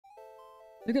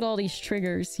Look at all these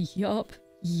triggers. Yup.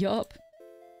 Yup.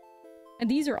 And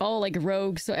these are all like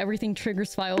rogues, so everything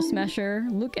triggers File Smasher.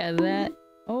 Look at that.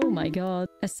 Oh my god.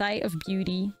 A sight of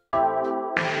beauty.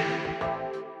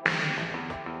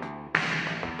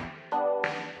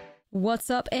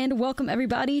 What's up and welcome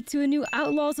everybody to a new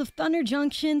Outlaws of Thunder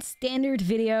Junction standard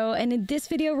video. And in this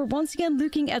video, we're once again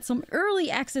looking at some early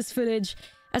access footage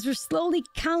as we're slowly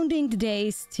counting the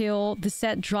days till the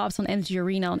set drops on MTG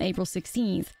Arena on April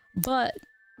 16th. But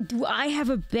do I have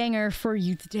a banger for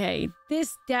you today?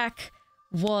 This deck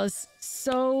was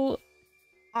so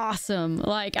awesome.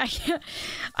 Like,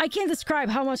 I can't describe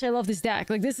how much I love this deck.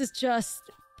 Like, this is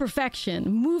just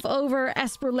perfection. Move over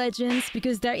ESPER Legends,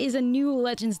 because there is a new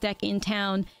Legends deck in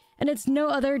town, and it's no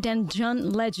other than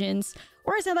Junt Legends,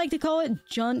 or as I like to call it,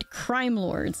 Junt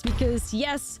Crimelords, because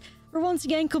yes, we're once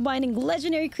again combining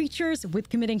legendary creatures with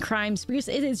committing crimes, because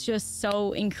it is just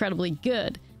so incredibly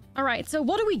good. Alright, so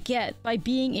what do we get by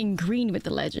being in green with the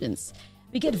Legends?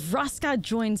 We get Vraska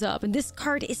Joins Up, and this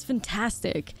card is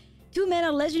fantastic. 2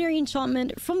 mana legendary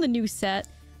enchantment from the new set.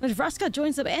 When Vraska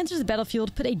Joins Up enters the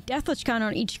battlefield, put a death touch counter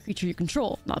on each creature you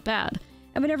control. Not bad.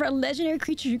 And whenever a legendary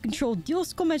creature you control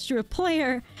deals combat to a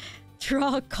player,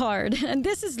 draw a card. And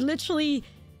this is literally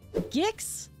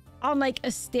Gix on like a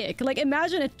stick. Like,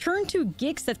 imagine a turn 2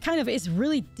 Gix that kind of is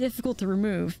really difficult to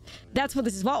remove. That's what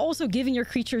this is, while also giving your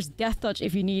creatures death touch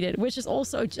if you need it, which is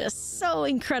also just so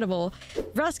incredible.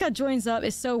 Vraska Joins Up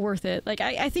is so worth it. Like,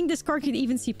 I think this card could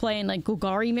even see play in like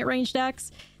Golgari mid-range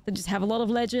decks that just have a lot of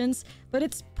legends, but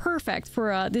it's perfect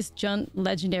for this Junt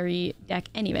legendary deck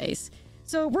anyways.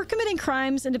 So we're committing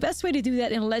crimes, and the best way to do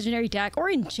that in a legendary deck or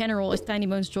in general is Tiny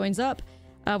Bones Joins Up.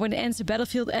 When it ends the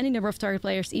battlefield, any number of target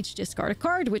players each discard a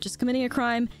card, which is committing a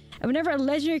crime. And whenever a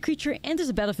legendary creature enters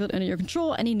the battlefield under your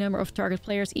control, any number of target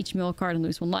players each mill a card and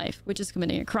lose 1 life, which is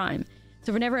committing a crime.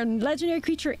 So whenever a legendary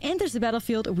creature enters the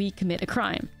battlefield, we commit a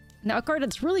crime. Now, a card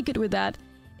that's really good with that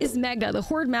is Magda, the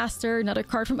Horde Master, another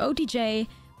card from OTJ.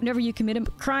 Whenever you commit a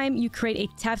crime, you create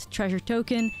a tapped treasure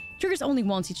token. Triggers only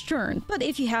once each turn. But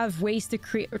if you have ways to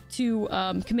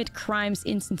commit crimes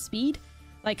instant speed,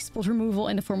 like spot removal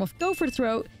in the form of Go for the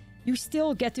Throat, you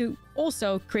still get to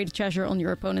also create a treasure on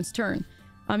your opponent's turn.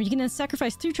 You can then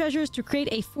sacrifice 2 treasures to create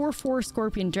a 4/4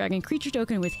 Scorpion Dragon creature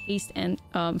token with haste and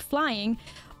flying.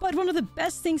 But one of the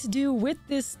best things to do with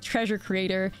this treasure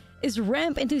creator is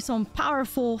ramp into some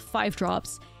powerful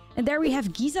 5-drops. And there we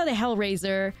have Giza the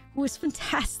Hellraiser, who is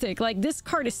fantastic. Like, this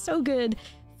card is so good.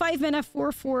 5 mana,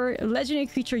 4/4, legendary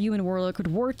creature, human warlock with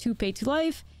War 2, pay 2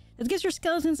 life. That gives your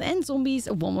skeletons and zombies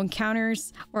 1/1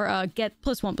 counters, or get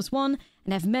 +1/+1,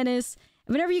 and have menace.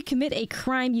 And whenever you commit a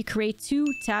crime, you create 2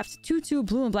 tapped 2/2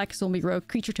 blue and black zombie rogue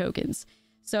creature tokens.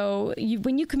 So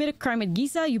when you commit a crime with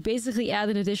Giza, you basically add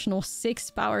an additional 6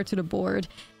 power to the board.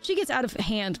 She gets out of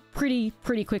hand pretty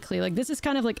quickly. Like, this is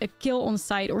kind of like a kill on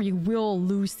sight, or you will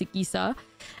lose to Giza.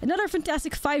 Another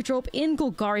fantastic 5-drop in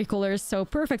Golgari colors, so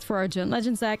perfect for our Junt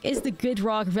Legends deck, is the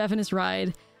Gidrock Ravenous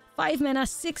Ride. 5 mana,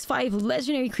 6/5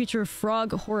 legendary creature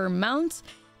Frog Horror Mount.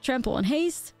 Trample and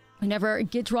haste. Whenever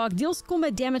Gidrock deals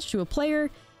combat damage to a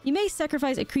player, you may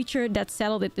sacrifice a creature that's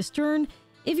settled it this turn.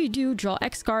 If you do, draw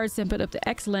X cards, then put up to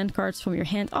X land cards from your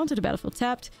hand onto the battlefield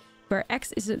tapped, where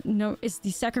X is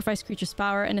the sacrifice creature's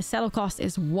power and the settle cost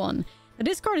is 1. Now,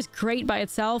 this card is great by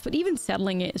itself, but even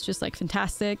settling it is just like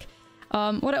fantastic.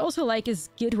 What I also like is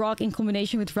Gidrock in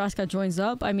combination with Vraska Joins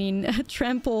Up. I mean,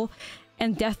 Trample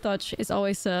and Death Touch is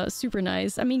always super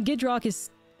nice. I mean, Gidrock is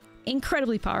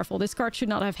incredibly powerful. This card should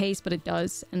not have haste, but it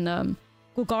does. And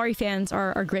Golgari fans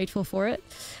are grateful for it.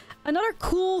 Another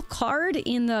cool card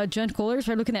in the Junt colors,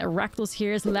 we're looking at Rakdos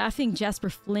here, is Laughing Jasper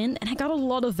Flynn. And I got a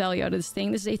lot of value out of this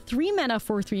thing. This is a 3 mana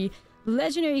 4/3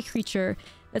 legendary creature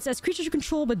that says creatures you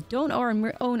control but don't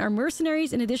own are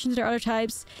mercenaries in addition to their other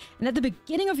types. And at the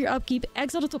beginning of your upkeep,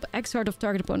 exile the top X card of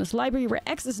target opponent's library, where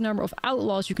X is the number of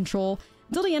outlaws you control.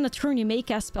 Until the end of the turn, you may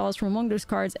cast spells from among those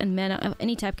cards, and mana of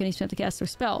any type can be spent to cast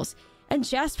those spells. And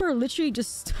Jasper literally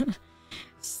just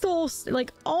stole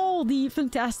like all the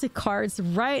fantastic cards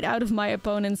right out of my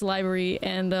opponent's library.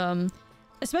 And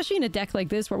especially in a deck like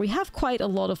this, where we have quite a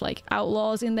lot of like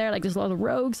outlaws in there, like there's a lot of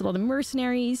rogues, a lot of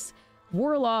mercenaries,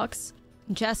 warlocks.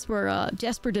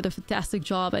 Jasper did a fantastic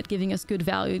job at giving us good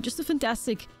value. Just a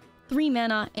fantastic 3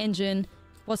 mana engine.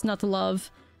 What's not to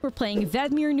love? We're playing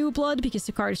Vadmir New Blood because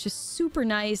the card is just super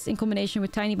nice in combination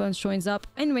with Tiny Bones Joins Up.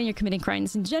 And when you're committing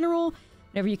crimes in general,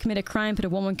 whenever you commit a crime, put a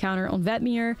 1/1 counter on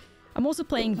Vadmir. I'm also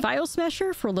playing File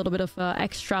Smasher for a little bit of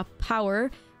extra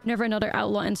power. Whenever another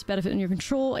outlaw enters the battlefield under your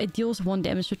control, it deals 1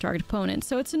 damage to target opponent.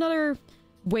 So it's another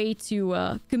way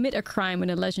to commit a crime when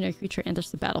a legendary creature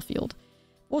enters the battlefield.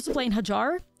 Also playing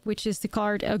Hajar, which is the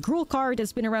card, a Gruul card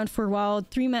that's been around for a while.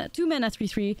 2 mana,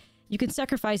 3/3. You can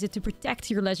sacrifice it to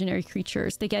protect your legendary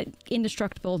creatures. They get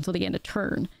indestructible until the end of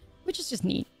turn, which is just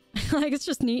neat. Like, it's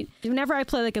just neat. Whenever I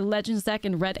play like a Legends deck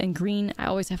in red and green, I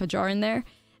always have Hajar in there.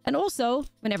 And also,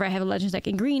 whenever I have a Legends deck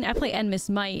in green, I play Endless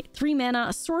Might. 3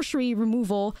 mana, sorcery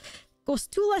removal. Costs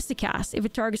 2 less to cast if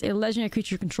it targets a legendary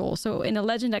creature you control. So in a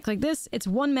Legend deck like this, it's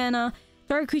 1 mana.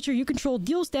 Target creature you control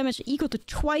deals damage equal to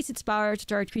twice its power to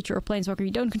target creature or planeswalker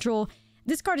you don't control.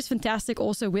 This card is fantastic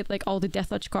also with like all the Death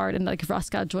Touch card, and like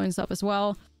Vraska joins up as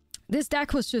well. This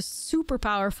deck was just super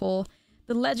powerful.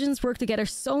 The legends work together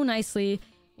so nicely.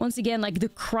 Once again, like the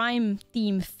crime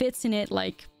theme fits in it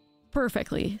like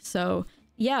perfectly. So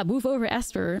yeah, move over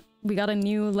ESPER. We got a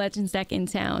new legends deck in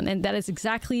town, and that is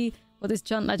exactly what this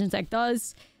Junt Legends deck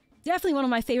does. Definitely one of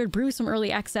my favorite brews from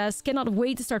early access. Cannot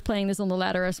wait to start playing this on the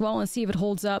ladder as well and see if it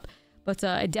holds up. But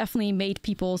it definitely made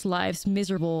people's lives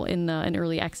miserable in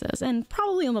early access, and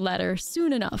probably on the ladder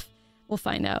soon enough. We'll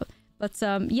find out. But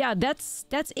yeah, that's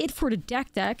it for the deck.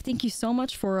 Thank you so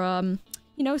much for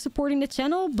you know, supporting the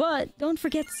channel. But don't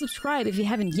forget to subscribe if you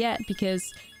haven't yet, because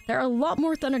there are a lot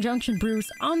more Thunder Junction brews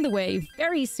on the way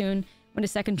very soon when the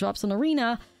second drops on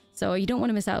Arena. So you don't want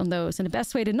to miss out on those. And the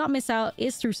best way to not miss out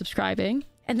is through subscribing.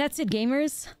 And that's it,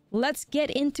 gamers. Let's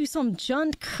get into some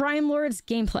Junt Crimelords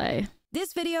gameplay.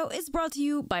 This video is brought to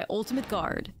you by Ultimate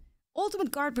Guard.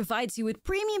 Ultimate Guard provides you with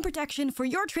premium protection for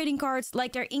your trading cards,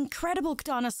 like their incredible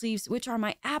katana sleeves, which are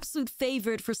my absolute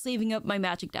favorite for sleeving up my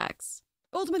magic decks.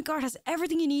 Ultimate Guard has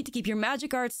everything you need to keep your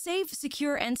magic cards safe,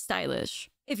 secure, and stylish.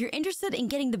 If you're interested in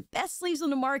getting the best sleeves on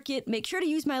the market, make sure to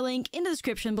use my link in the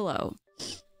description below.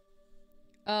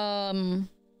 Alright.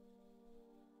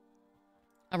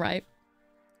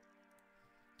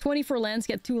 24 lands,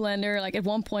 get 2 lander. Like, at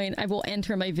one point, I will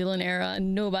enter my villain era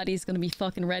and nobody's gonna be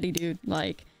fucking ready, dude.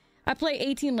 Like, I play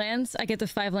 18 lands, I get the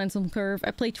 5 lands on curve.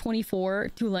 I play 24,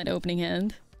 2 land opening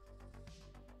hand.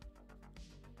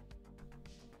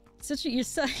 Such a... You're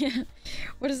so...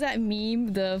 What is that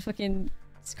meme? The fucking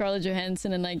Scarlett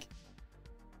Johansson and, like...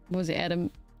 What was it?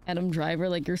 Adam Driver?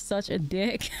 Like, you're such a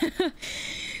dick.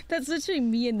 That's literally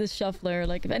me in the shuffler.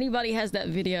 Like, if anybody has that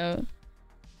video...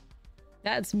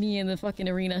 That's me in the fucking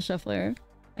arena shuffler.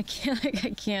 I can't, like,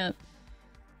 I can't.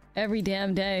 Every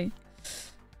damn day.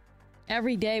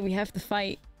 Every day we have to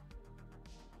fight.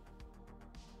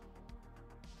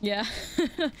 Yeah.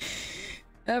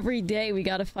 Every day we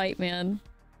gotta fight, man.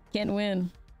 Can't win.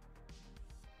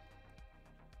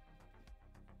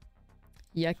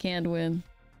 Yeah, can't win.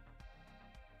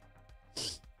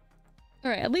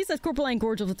 Alright, at least that Corporeal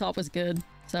Gorge off the top was good.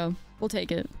 So, we'll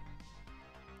take it.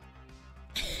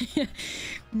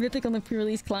 Mythic on the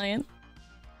pre-release client.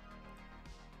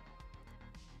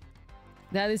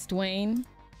 That is Dwayne.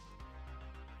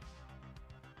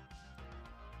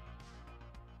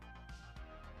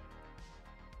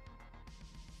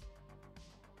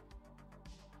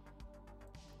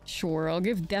 Sure, I'll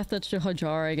give Death Touch to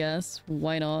Hajar, I guess.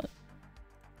 Why not?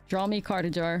 Draw me card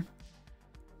Hajar.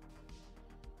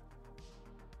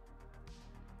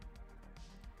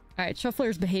 Alright,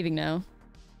 Shuffler's behaving now.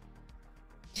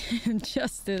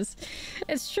 Justice.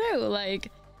 It's true,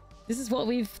 like, this is what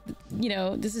we've, you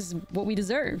know, this is what we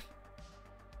deserve.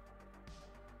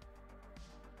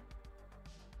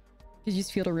 Could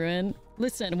use Field of Ruin.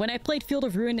 Listen, when I played Field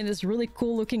of Ruin in this really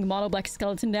cool looking mono black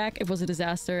skeleton deck, it was a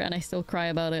disaster and I still cry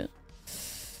about it.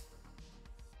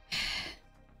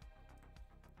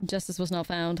 Justice was not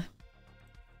found.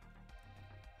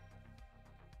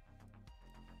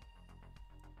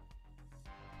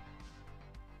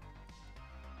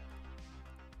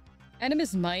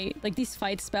 Endless Might, like these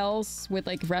fight spells with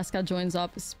like Vraska joins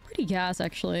up is pretty gas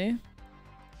actually.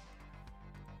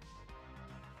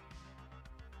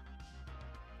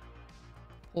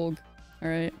 Org.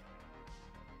 Alright.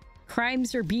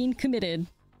 Crimes are being committed.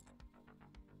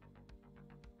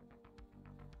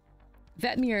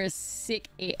 Vetmir is sick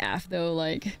AF though,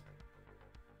 like...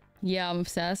 Yeah, I'm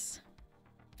obsessed.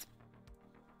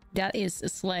 That is a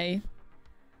slay.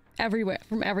 Everywhere,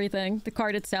 from everything. The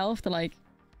card itself, to like...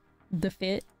 the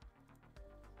fit.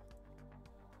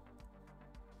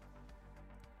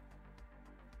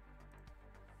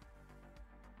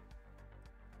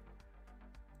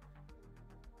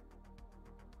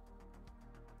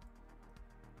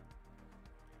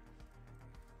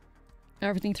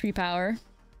 Everything 3 power.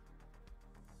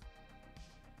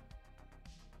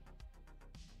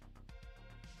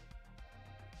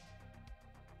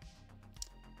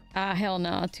 Ah, hell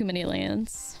no. Too many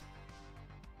lands.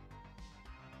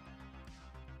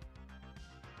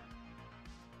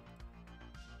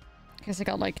 Guess I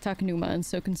got like Takenuma and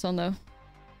Soken Sun though.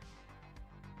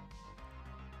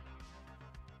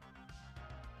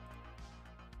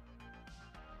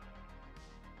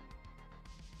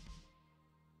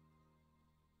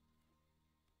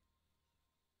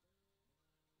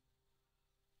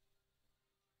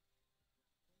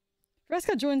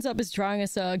 Vraska joins up is drawing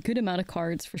us a good amount of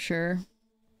cards for sure.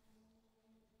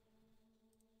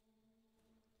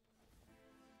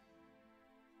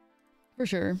 For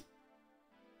sure.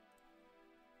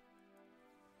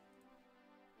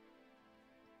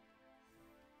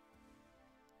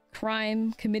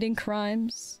 Crime, committing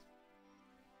crimes.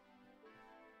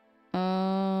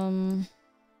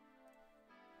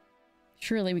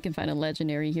 Surely we can find a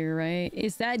legendary here, right?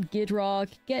 Is that Gidrock?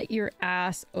 Get your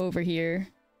ass over here.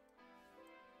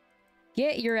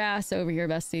 Get your ass over here,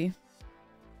 bestie.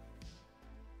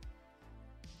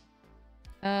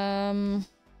 You're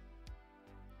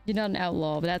not an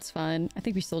outlaw, but that's fine. I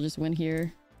think we still just win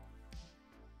here.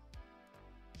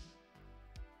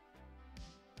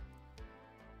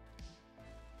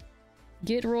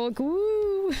 Gidrock,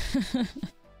 woo!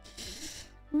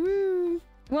 Woo!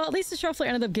 Well, at least the shuffler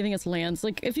ended up giving us lands.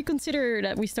 Like, if you consider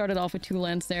that we started off with 2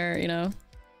 lands there, you know.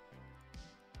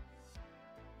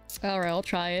 Alright, I'll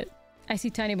try it. I see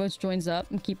Tiny Bones joins up.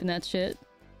 I'm keeping that shit.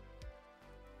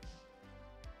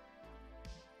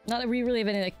 Not that we really have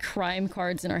any, like, crime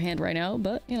cards in our hand right now,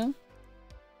 but, you know.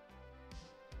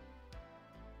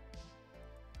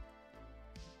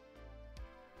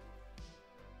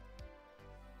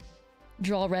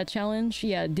 Draw red challenge?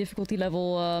 Yeah, difficulty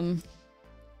level,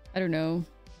 I don't know.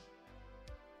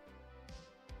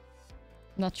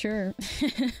 I'm not sure.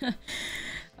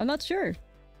 I'm not sure.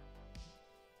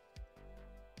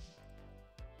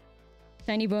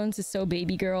 Tiny Bones is so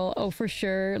baby girl. Oh, for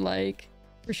sure. Like,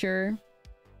 for sure.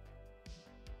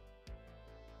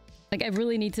 Like, I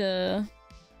really need to...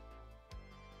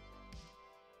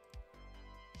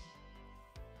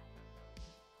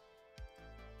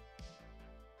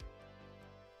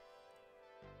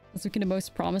 It's looking the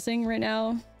most promising right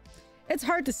now. It's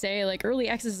hard to say. Like, early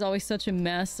access is always such a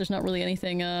mess. There's not really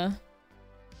anything, yeah.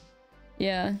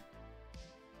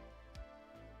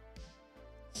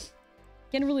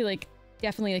 Can't really, like,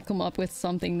 definitely like, come up with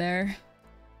something there.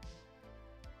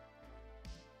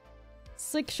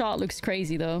 Slick Shot looks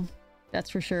crazy, though. That's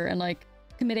for sure. And, like,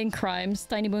 committing crimes.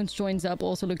 Tiny Bones joins up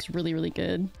also looks really, really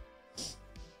good.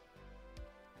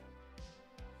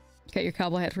 Got your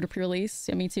cowboy hat for the pre-release.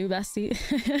 Yeah, me too, bestie.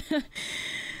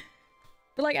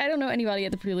 But, like, I don't know anybody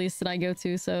at the pre-release that I go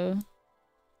to, so...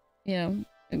 You know,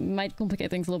 it might complicate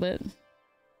things a little bit.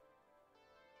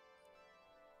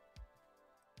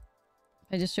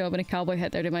 If I just show up in a cowboy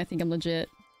hat there, they might think I'm legit.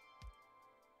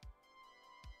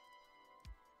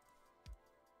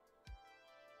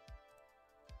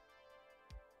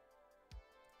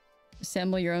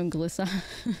 Assemble your own Glissa.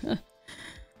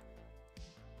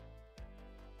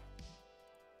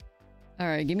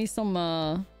 Alright, give me some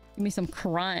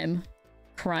crime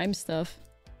stuff.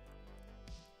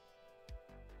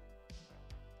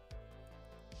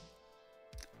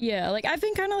 Yeah, like, I've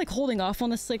been kind of, like, holding off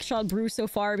on the Slick Shot brew so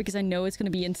far because I know it's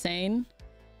gonna be insane.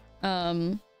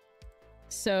 Yeah.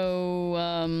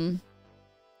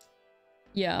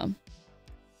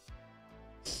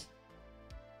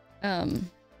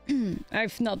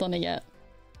 I've not done it yet.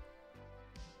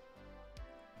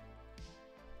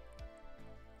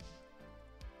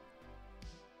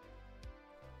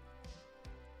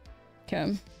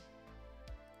 Okay.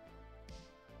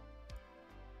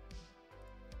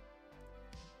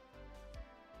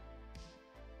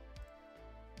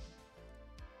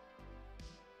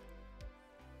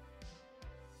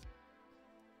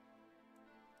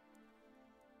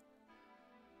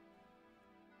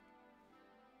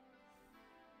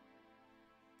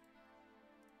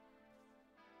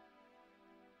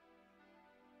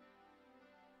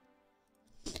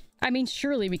 I mean,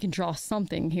 surely we can draw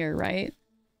something here, right?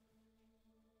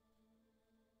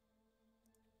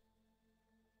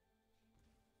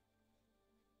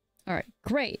 Alright,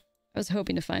 great. I was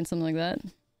hoping to find something like that.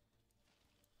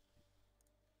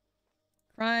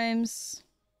 Crimes.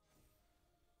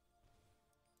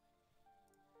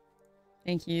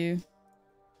 Thank you.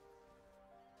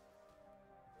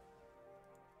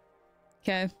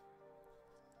 Okay.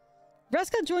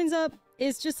 Vraska joins up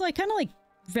is just like kind of like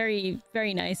very,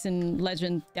 very nice in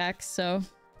legend decks, so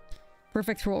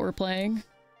perfect for what we're playing.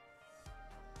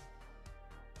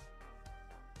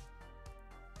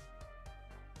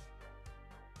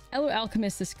 Hello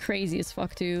Alchemist is crazy as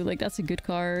fuck too. Like, that's a good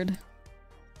card.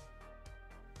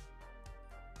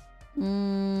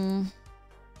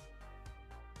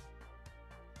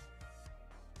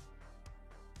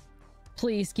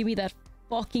 Please give me that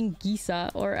fucking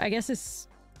Gisa, or I guess it's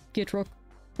Gitrook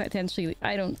potentially.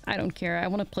 I don't care. I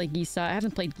want to play Gisa. I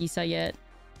haven't played Gisa yet.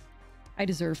 I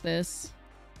deserve this.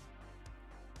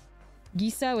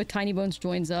 Gisa with Tiny Bones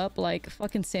joins up. Like,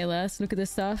 fucking say less. Look at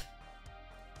this stuff.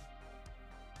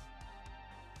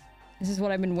 This is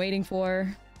what I've been waiting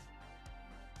for.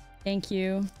 Thank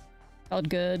you. Felt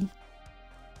good.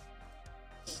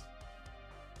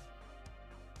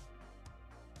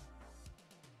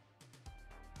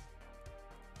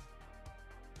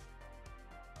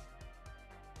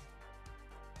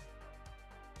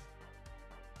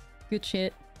 Good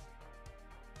shit.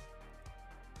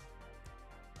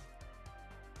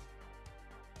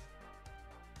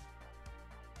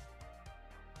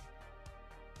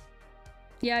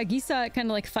 Yeah, Gisa kind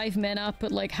of like 5 mana,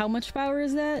 but like how much power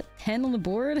is that? 10 on the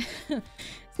board?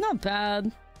 It's not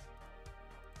bad.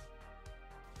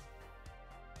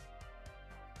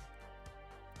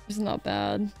 It's not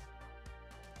bad.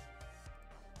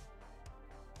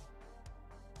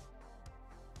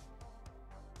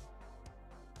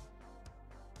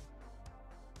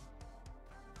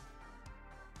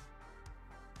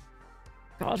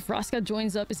 God, Vraska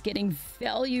joins up is getting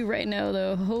value right now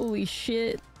though. Holy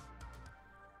shit.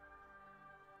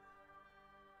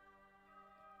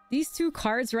 These 2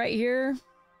 cards right here.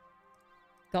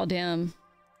 Goddamn.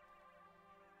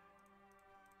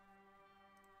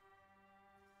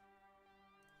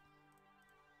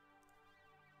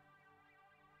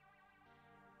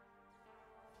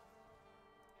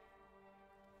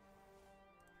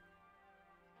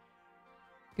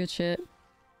 Good shit.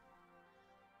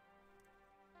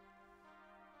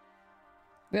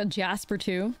 We got Jasper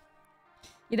too.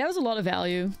 Yeah, that was a lot of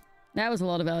value. That was a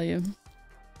lot of value.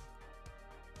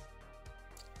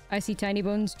 I see Tiny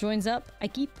Bones joins up. I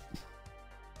keep.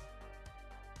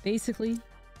 Basically.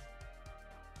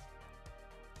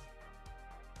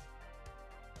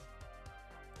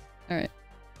 Alright.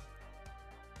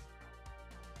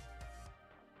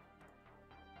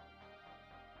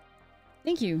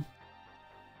 Thank you.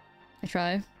 I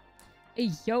try. Hey,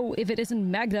 yo, if it isn't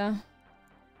Magda.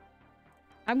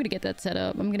 I'm gonna get that set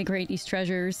up. I'm gonna create these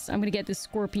treasures. I'm gonna get this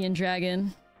Scorpion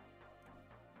Dragon.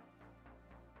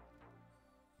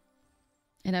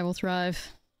 And I will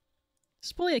thrive.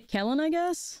 It's probably a Kellen, I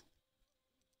guess?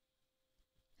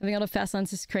 Having all the fast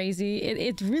lands is crazy.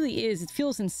 It really is. It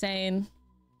feels insane.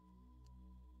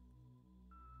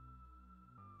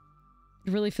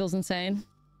 It really feels insane.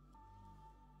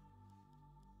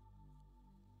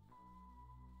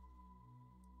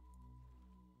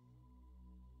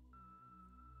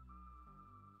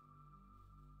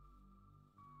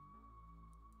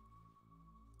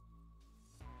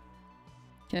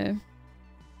 Okay.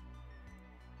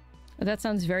 Oh, that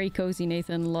sounds very cozy,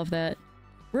 Nathan. Love that.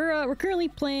 We're currently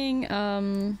playing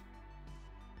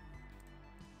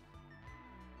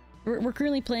we're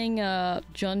currently playing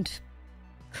Jund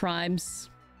Crimes.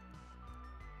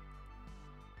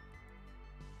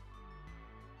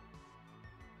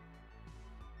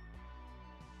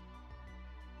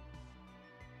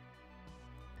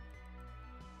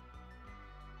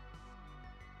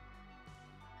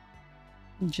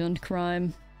 Jund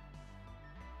Crime.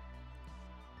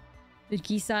 Did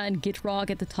Gisa and Gitrog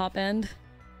at the top end?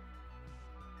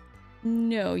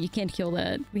 No, you can't kill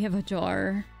that. We have a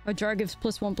jar. A jar gives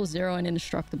 +1/+0 and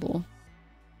indestructible.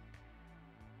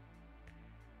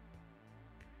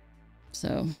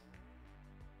 So.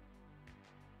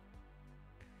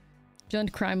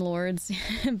 Jund Crimelords.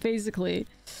 Basically.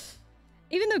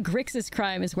 Even though Grixis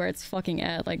Crime is where it's fucking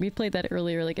at. Like, we played that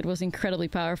earlier. Like, it was incredibly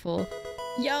powerful.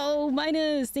 Yo,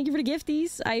 Minus! Thank you for the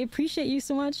gifties. I appreciate you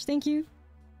so much. Thank you.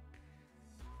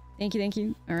 Thank you, thank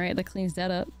you. Alright, that cleans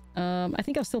that up. I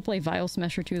think I'll still play Vile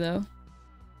Smasher too, though.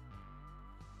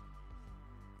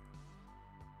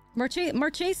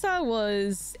 Marchesa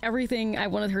was everything I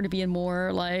wanted her to be and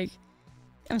more. Like,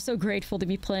 I'm so grateful to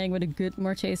be playing with a good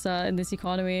Marchesa in this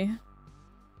economy.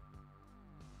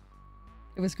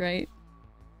 It was great.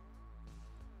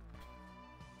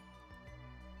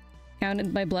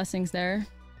 Counted my blessings there.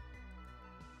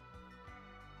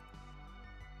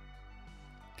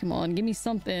 Come on, give me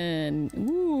something.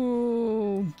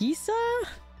 Ooh, Gisa?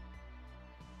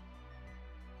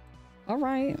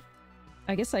 Alright.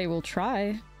 I guess I will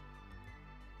try.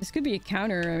 This could be a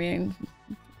counter, I mean...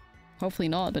 Hopefully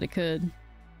not, but it could.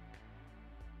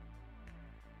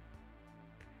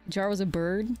 Jar was a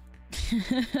bird?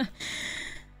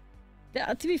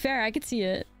 Yeah, to be fair, I could see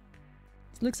it.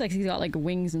 It looks like he's got like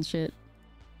wings and shit.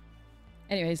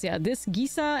 Anyways, yeah, this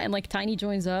Gisa and like Tiny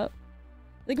joins up.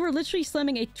 Like, we're literally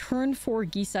slamming a turn 4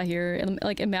 Gisa here. And,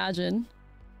 like, imagine.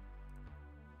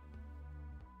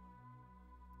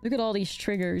 Look at all these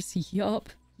triggers. Yup.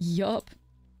 Yup.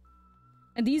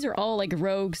 And these are all, like,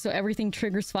 rogues, so everything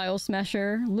triggers Vile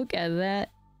Smasher. Look at that.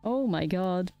 Oh my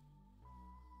god.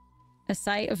 A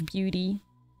sight of beauty.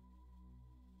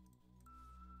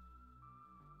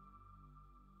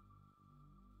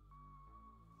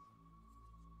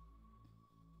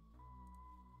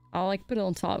 I'll like put it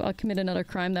on top. I'll commit another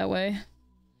crime that way.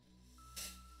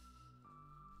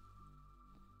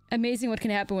 Amazing what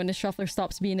can happen when the shuffler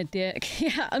stops being a dick.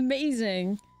 Yeah,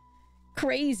 amazing.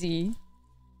 Crazy.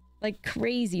 Like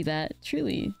crazy that,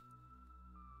 truly.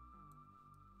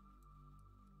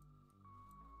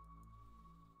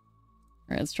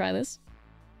 Alright, let's try this.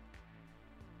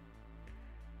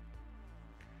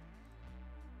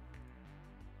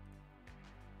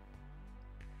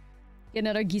 Get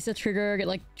another Gisa trigger, get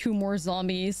like 2 more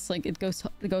zombies. Like it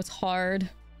goes hard.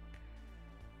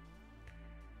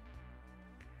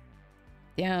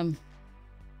 Damn.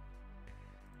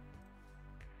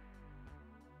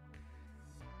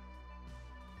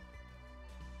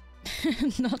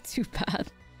 Not too bad.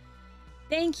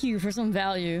 Thank you for some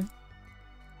value.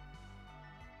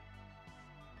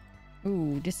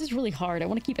 Ooh, this is really hard. I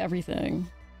want to keep everything.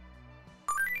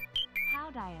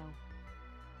 Howdy.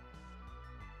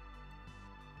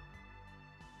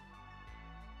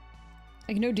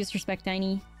 Like, no disrespect,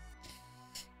 Tiny.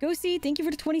 Ghosty, thank you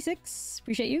for the 26.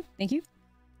 Appreciate you. Thank you.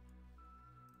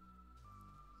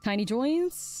 Tiny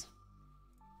joins.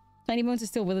 Tiny Bones is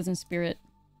still with us in spirit.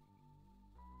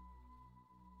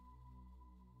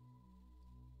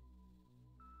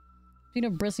 Speaking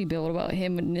of Bristly Bill, what about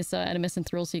him with Nissa, Animus, and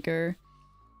Thrillseeker?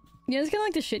 Yeah, it's kind of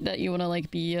like the shit that you want to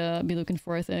like be looking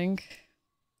for, I think.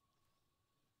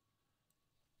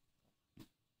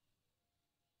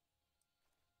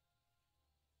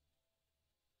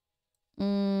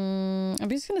 I'm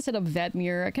just gonna set up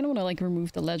Vedmir. I kind of want to like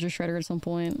remove the Ledger Shredder at some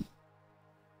point.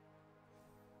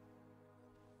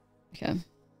 Okay.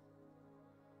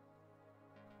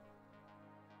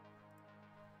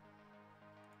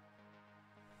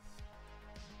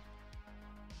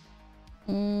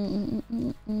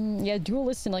 Yeah,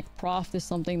 Duelist and like Prof is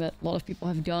something that a lot of people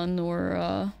have done,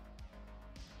 or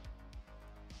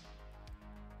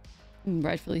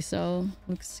rightfully so.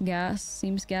 Looks gas,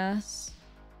 seems gas.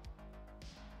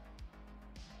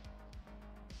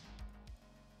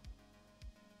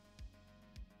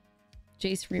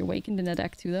 Jace reawakened in that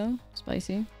deck too, though.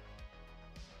 Spicy.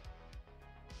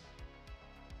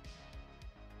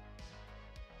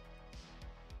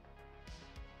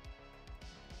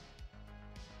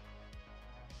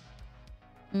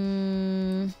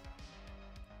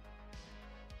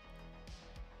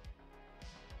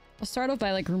 I'll start off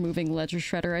by like removing Ledger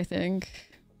Shredder, I think.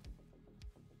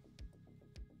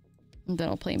 And then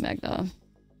I'll play Magda.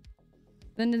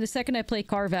 Then the second I play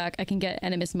Karvak, I can get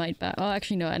Animus Might back. Oh,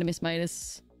 actually no, Animus Might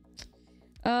is...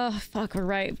 fuck, we're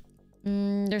right.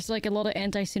 There's like a lot of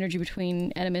anti-synergy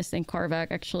between Animus and Karvak,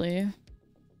 actually.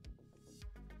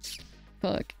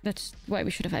 Fuck, that's why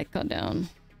we should have had Cut Down.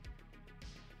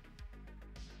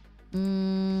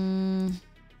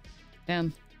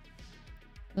 Damn.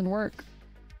 Doesn't work.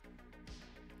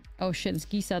 Oh shit, it's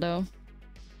Gisa though.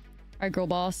 Alright, girl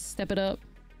boss, step it up.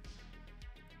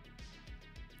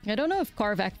 I don't know if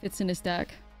Karvak fits in this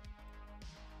deck.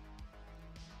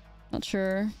 Not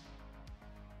sure.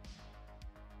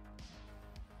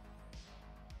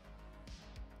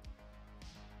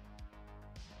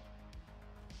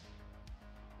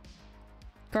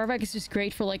 Karvak is just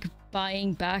great for like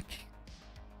buying back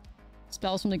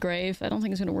spells from the grave. I don't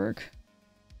think it's gonna work.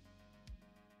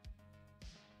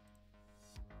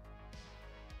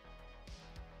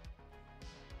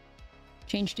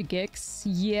 Change to Gix?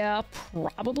 Yeah,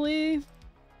 probably.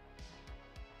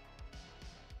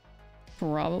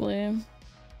 Probably.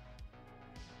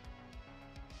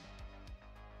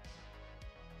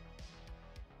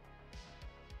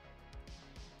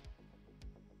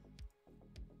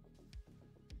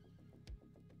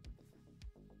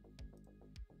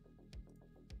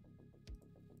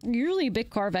 I'm usually a big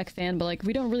Karvak fan, but like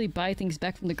we don't really buy things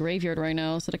back from the graveyard right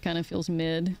now, so that kind of feels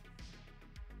mid.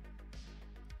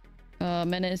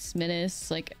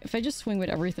 Menace. Like, if I just swing with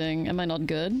everything, am I not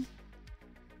good?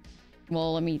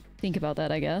 Well, let me think about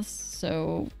that, I guess.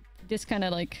 So, this kind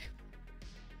of like...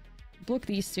 block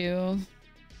these two.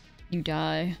 You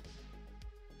die.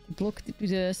 Block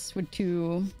this with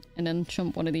 2, and then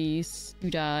chump one of these.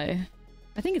 You die.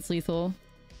 I think it's lethal.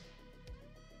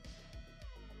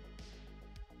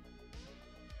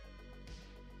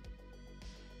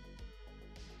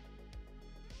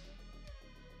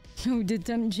 Oh, did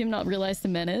Jim not realize the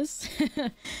menace?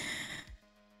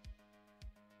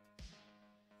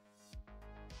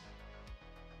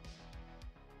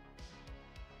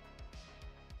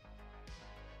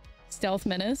 Stealth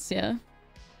menace, yeah.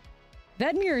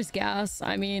 Vedmir is gas,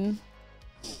 I mean...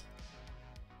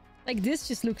 like, this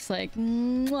just looks like...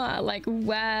 mwah, like,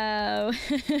 wow.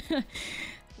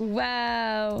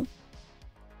 Wow.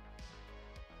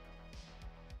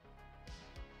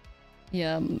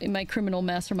 Yeah, in my criminal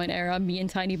mastermind era, me and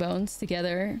Tiny Bones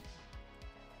together.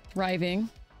 Thriving.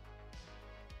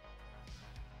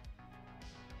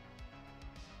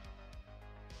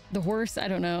 The horse, I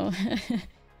don't know.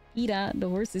 Ida, the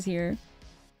horse is here.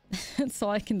 That's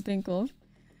all I can think of.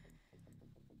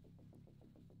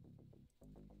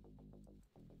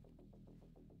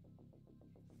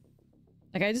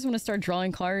 Like, I just want to start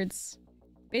drawing cards.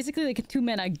 Basically, like a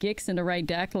 2-mana Gix in the right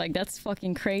deck. Like, that's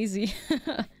fucking crazy.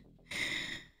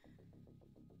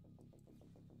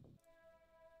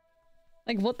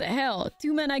 Like, what the hell?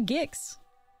 2-mana Gix.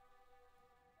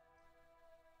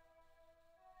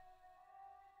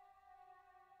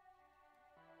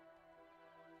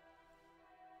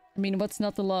 I mean, what's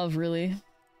not to love, really?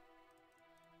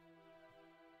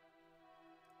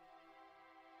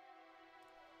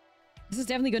 This is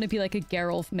definitely going to be like a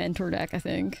Geralt mentor deck, I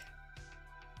think.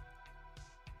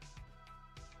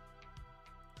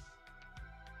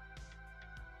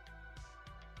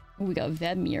 Oh, we got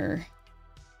Vedmir.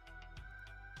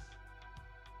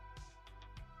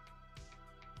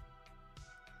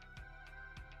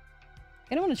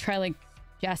 I don't want to try, like,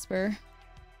 Jasper.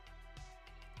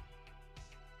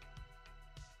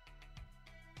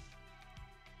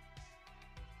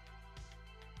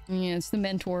 Yeah, it's the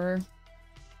mentor.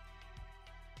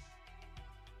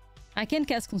 I can't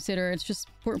cast Consider, it's just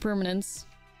permanence.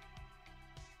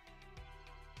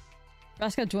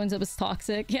 Vraska joins up as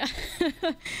toxic. Yeah.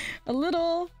 A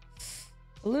little.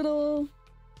 A little.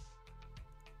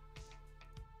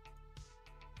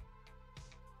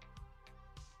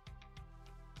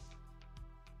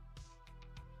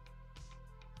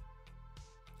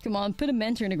 Come on, put a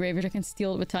mentor in the graveyard. I can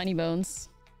steal it with Tiny Bones.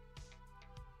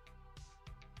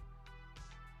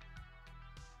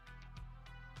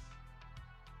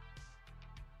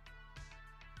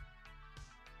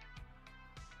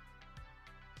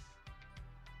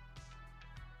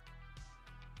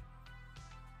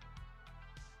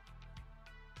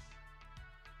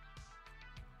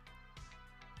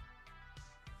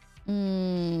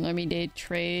 I mean, they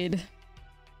trade.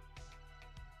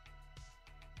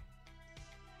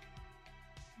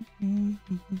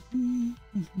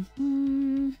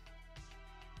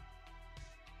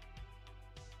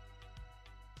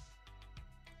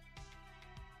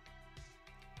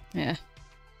 Yeah.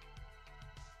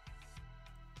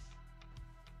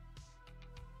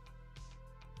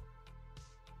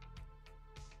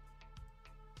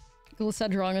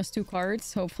 Glissa drawing us 2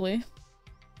 cards, hopefully. Do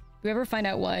we ever find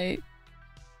out why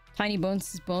Tiny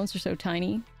Bones' bones are so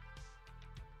tiny?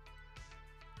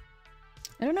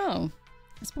 I don't know.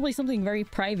 It's probably something very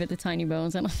private to Tiny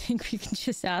Bones. I don't think we can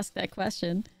just ask that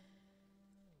question.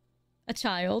 A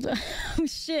child? Oh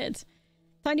shit.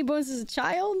 Tiny Bones is a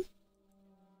child?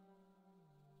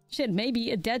 Shit,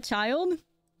 maybe a dead child?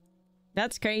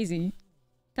 That's crazy.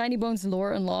 Tiny Bones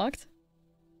lore unlocked.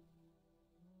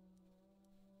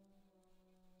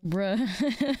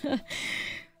 Bruh.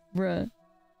 Bruh.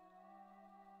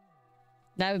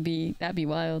 That'd be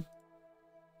wild.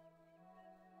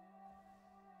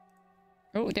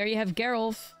 Oh, there you have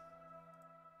Geralt.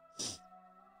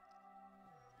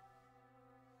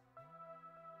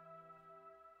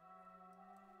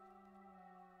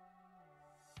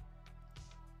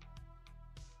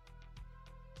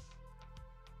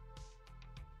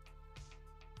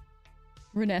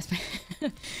 Runesp.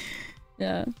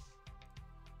 Yeah.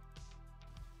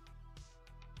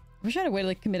 I'm trying to wait to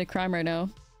like commit a crime right now.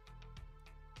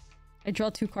 I draw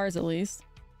 2 cards at least.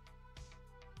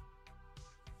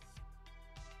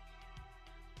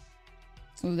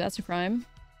 Ooh, that's a crime.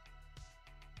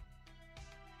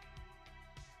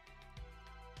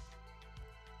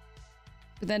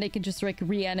 But then they can just like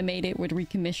reanimate it with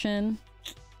recommission.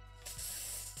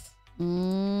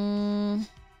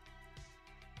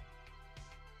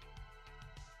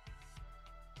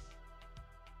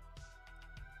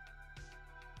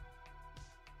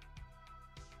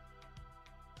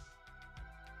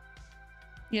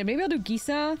 Yeah, maybe I'll do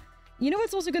Gisa. You know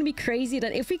what's also gonna be crazy?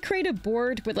 That if we create a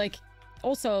board with like...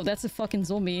 Also, that's a fucking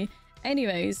zombie.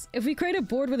 Anyways, if we create a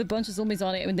board with a bunch of zombies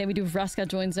on it and then we do Vraska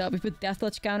joins up, we put Death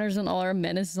Touch counters on all our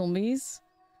menace zombies.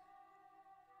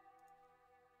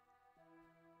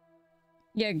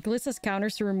 Yeah, Gliss has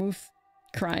counters to remove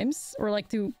crimes. Or like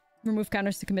to remove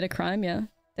counters to commit a crime, yeah.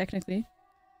 Technically.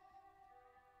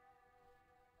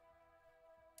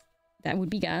 That would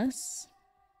be gas.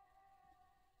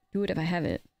 Do it if I have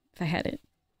it. If I had it.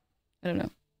 I don't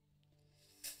know.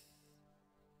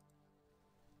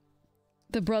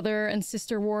 The brother and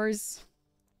sister wars.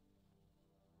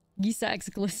 Gisa x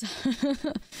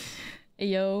Glissa.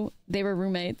 Ayo, they were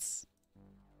roommates.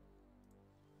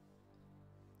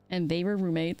 And they were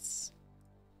roommates.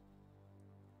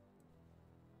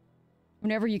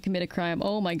 Whenever you commit a crime,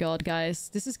 oh my god, guys,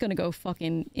 this is gonna go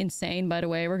fucking insane. By the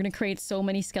way, we're gonna create so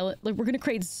many like, we're gonna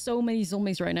create so many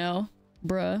zombies right now,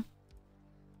 bruh.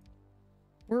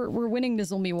 We're winning the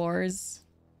zombie wars.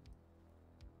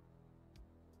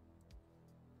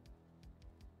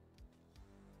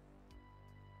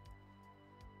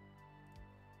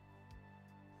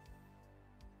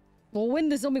 We'll win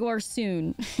the zombie war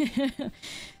soon.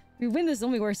 We win the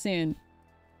zombie war soon.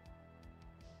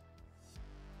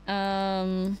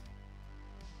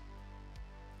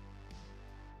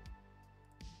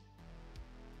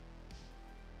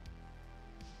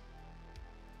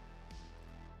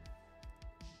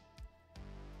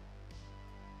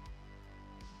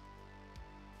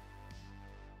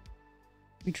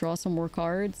 We draw some more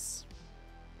cards.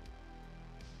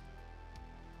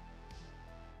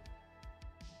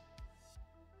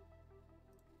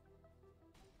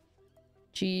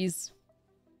 Jeez.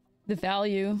 The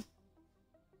value.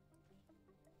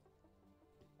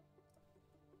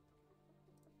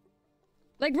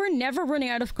 Like, we're never running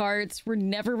out of cards. We're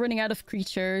never running out of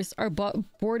creatures. Our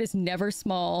board is never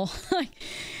small. Like,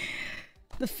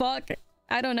 the fuck?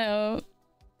 I don't know.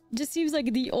 Just seems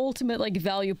like the ultimate, like,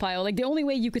 value pile. Like, the only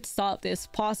way you could stop this,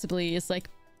 possibly, is, like,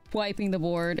 wiping the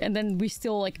board. And then we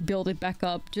still, like, build it back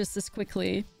up just as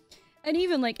quickly. And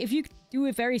even, like, if you do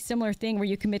a very similar thing where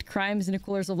you commit crimes in the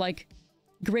colors of, like,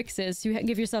 Grixis, you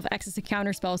give yourself access to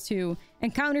counterspells too,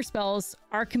 and counterspells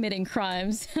are committing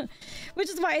crimes. Which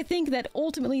is why I think that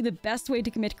ultimately the best way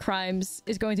to commit crimes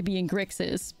is going to be in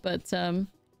Grixis, but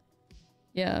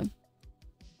yeah.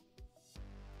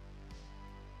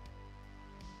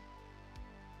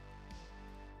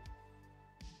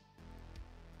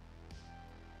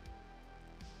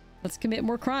 Let's commit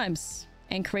more crimes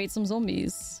and create some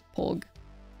zombies. Pog.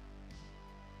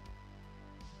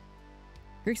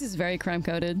 Grixis is very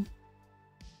crime-coded.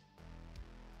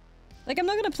 Like, I'm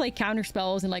not gonna play counter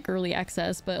spells in, like, early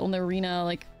access, but on the arena,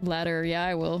 like, ladder, yeah,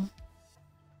 I will.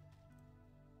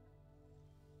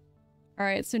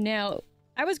 Alright, so now...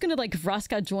 I was gonna, like,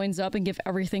 Vraska joins up and give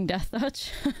everything Death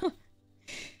Touch.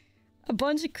 A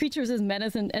bunch of creatures as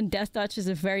menace and Death Touch is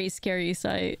a very scary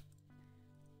sight.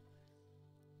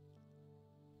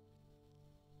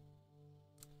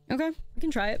 Okay, we can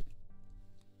try it.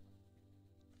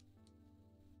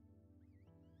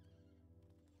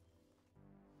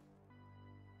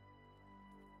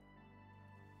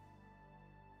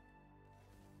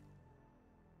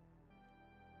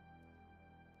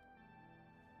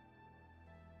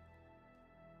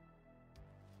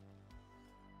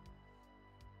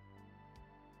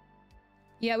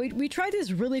 Yeah, we tried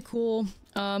this really cool,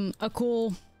 a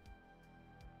cool,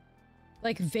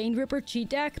 like, Vein Ripper cheat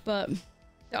deck, but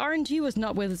the RNG was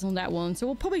not with us on that one, so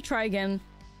we'll probably try again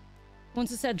once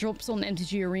the set drops on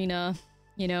MTG Arena,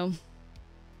 you know.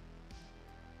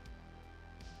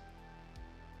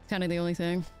 It's kind of the only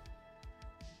thing.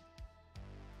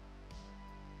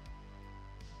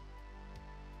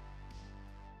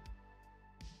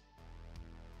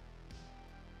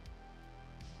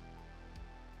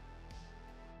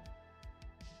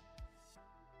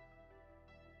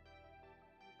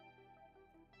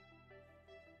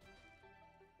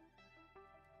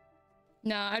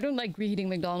 Nah, I don't like reheating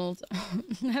McDonald's.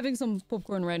 I'm having some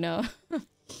popcorn right now. A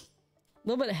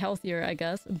little bit healthier, I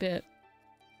guess. A bit.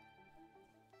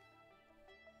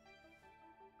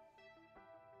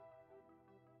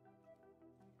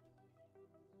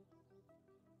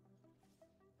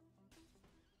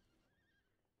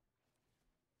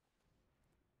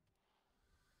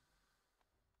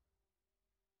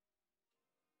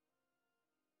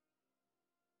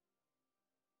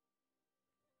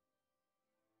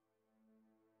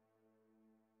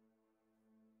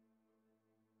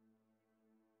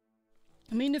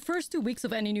 I mean, the first 2 weeks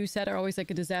of any new set are always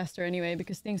like a disaster anyway,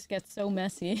 because things get so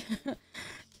messy.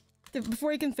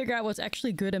 Before you can figure out what's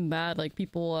actually good and bad, like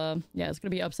people, yeah, it's gonna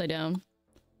be upside down.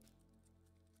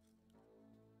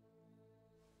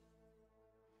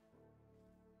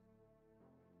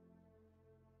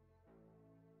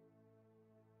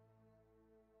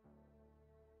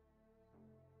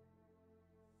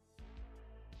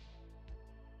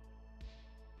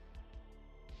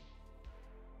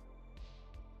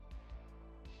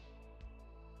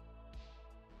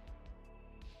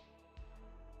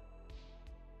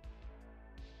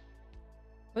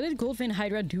 What did Goldvein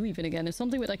Hydra do even again? It's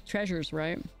something with like treasures,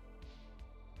 right?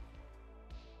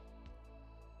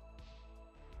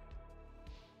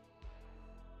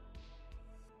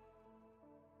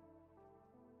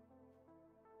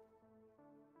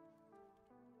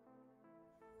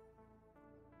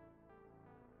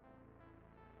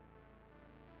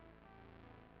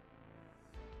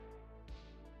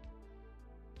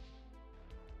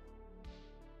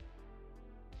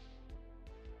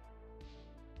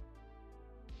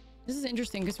 This is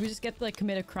interesting because we just get to like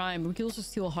commit a crime. We can also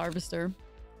steal a harvester.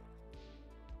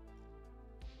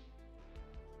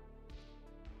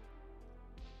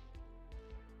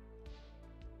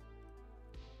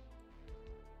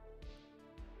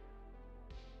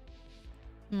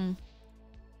 Hmm.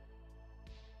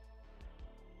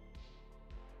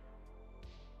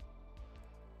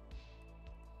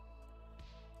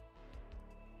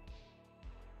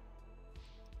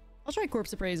 I'll try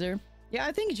Corpse Appraiser. Yeah,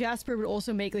 I think Jasper would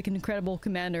also make like an incredible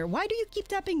commander. Why do you keep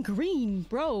tapping green,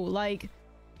 bro? Like,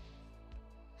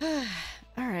 all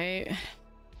right.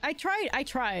 I tried. I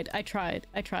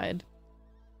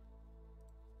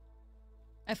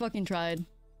fucking tried.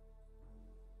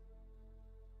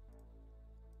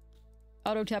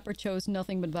 Auto Tapper chose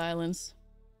nothing but violence.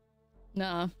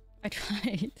 Nah, I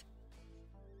tried.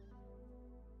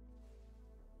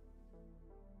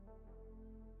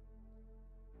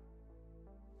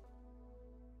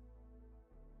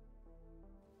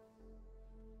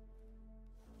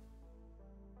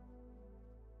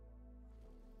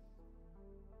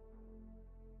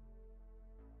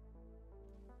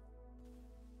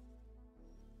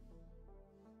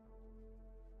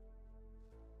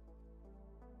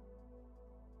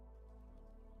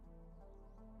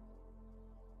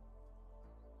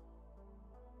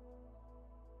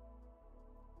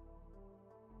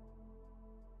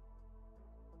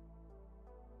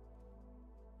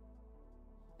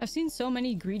 I've seen so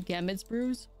many Greed Gambits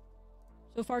brews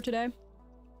so far today.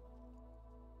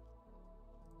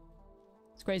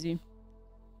 It's crazy.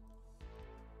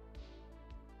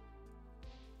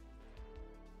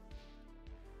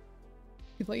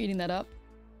 People are eating that up.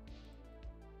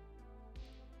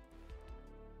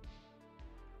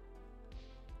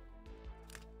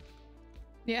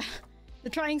 Yeah,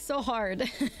 they're trying so hard.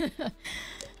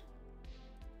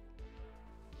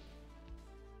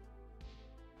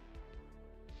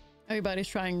 Everybody's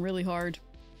trying really hard.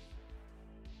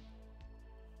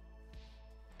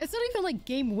 It's not even like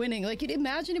game winning. Like, you'd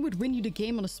imagine it would win you the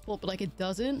game on a spot, but like it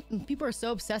doesn't. And people are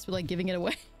so obsessed with like giving it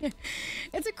away.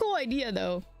 It's a cool idea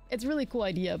though. It's a really cool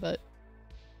idea, but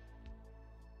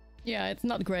yeah, it's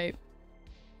not great.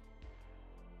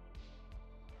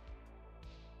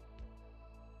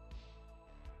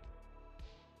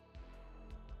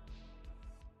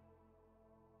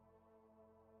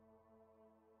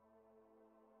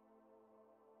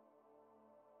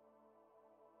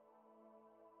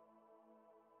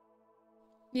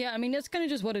 Yeah, I mean, that's kind of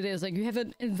just what it is. Like, you have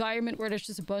an environment where there's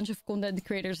just a bunch of content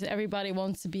creators and everybody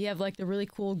wants to have, like, the really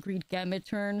cool Greed Gambit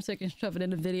turn, so you can shove it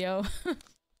in a video.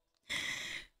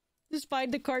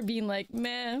 Despite the card being, like,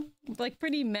 meh. Like,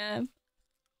 pretty meh.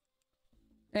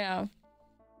 Yeah.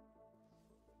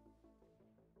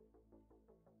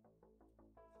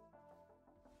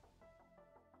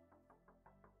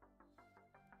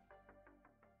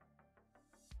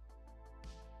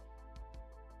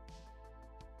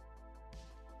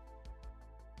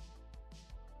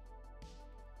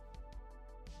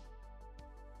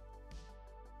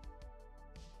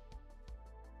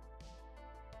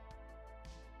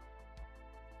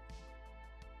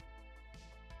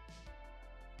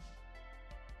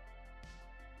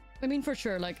 I mean, for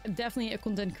sure, like, definitely a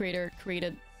content creator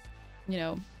created, you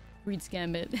know, Greed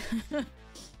Gambit.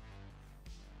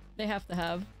 They have to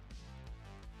have.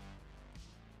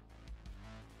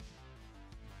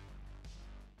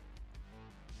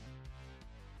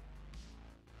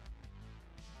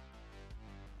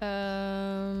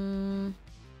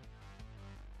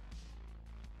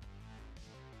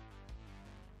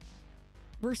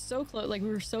 We're so close, like, we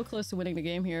were so close to winning the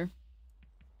game here.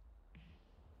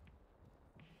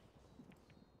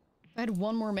 If I had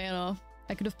one more mana,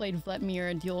 I could have played Vladimir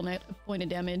and deal a point of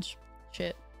damage.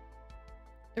 Shit.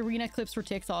 Arena clips for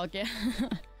TikTok, yeah.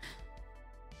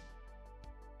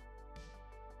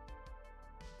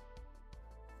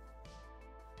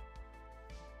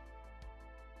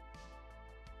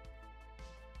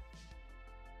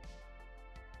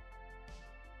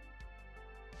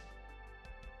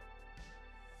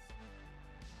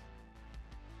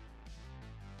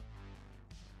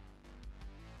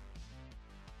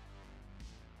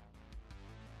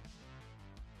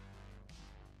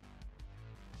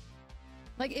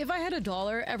 Like, if I had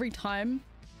 $1 every time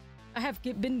I have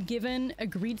been given a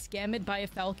Greed Gambit by a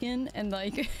Falcon and,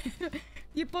 like,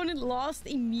 the opponent lost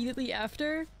immediately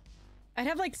after, I'd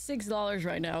have, like, $6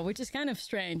 right now, which is kind of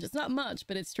strange. It's not much,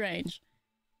 but it's strange.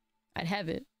 I'd have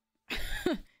it.